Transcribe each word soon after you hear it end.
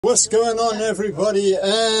What's going on, everybody,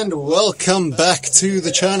 and welcome back to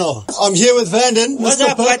the channel. I'm here with Vanden,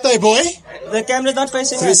 Mr. Birthday Boy. The camera's not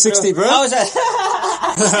facing 360, bro. How is that?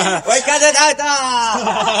 Wait, cut it out!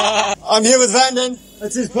 Ah! I'm here with Vanden.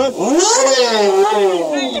 It's his birthday.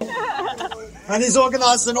 And he's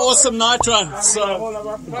organized an awesome night run.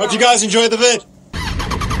 So, hope you guys enjoy the vid.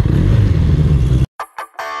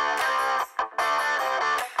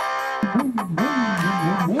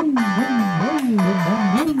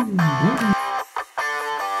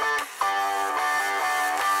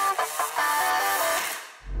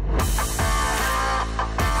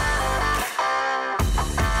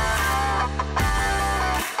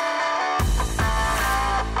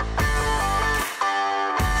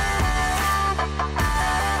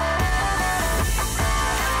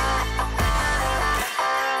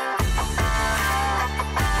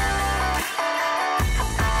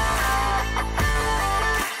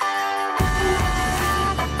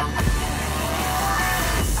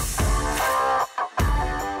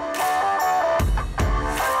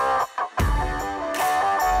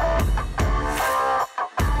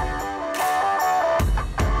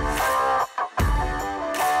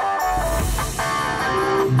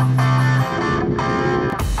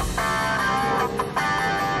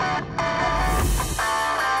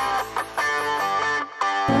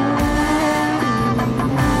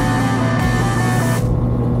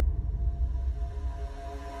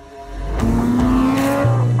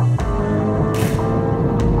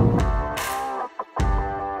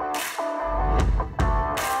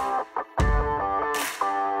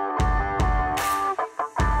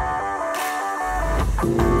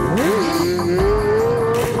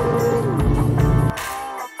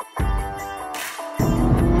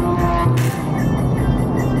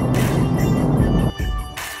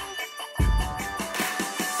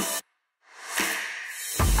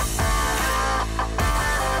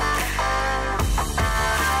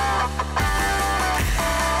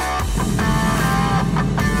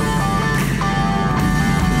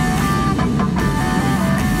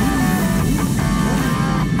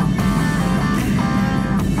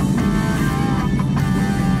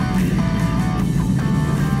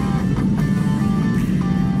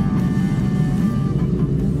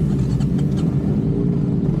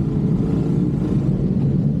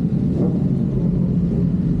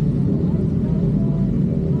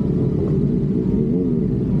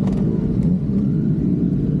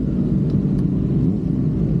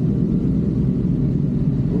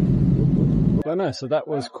 So that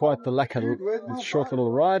was quite the short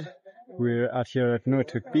little ride. We're out here at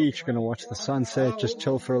Noordhoek Beach, going to watch the sunset, just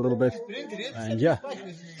chill for a little bit. And yeah,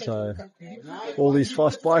 so all these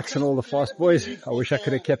fast bikes and all the fast boys, I wish I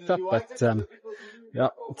could have kept up, but yeah,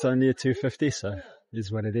 it's only a 250, so it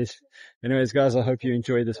is what it is. Anyways, guys, I hope you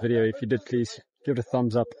enjoyed this video. If you did, please give it a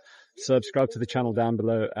thumbs up, subscribe to the channel down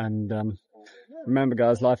below, and remember,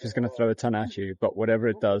 guys, life is going to throw a ton at you, but whatever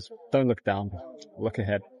it does, don't look down, look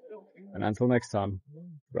ahead. And until next time,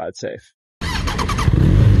 ride safe.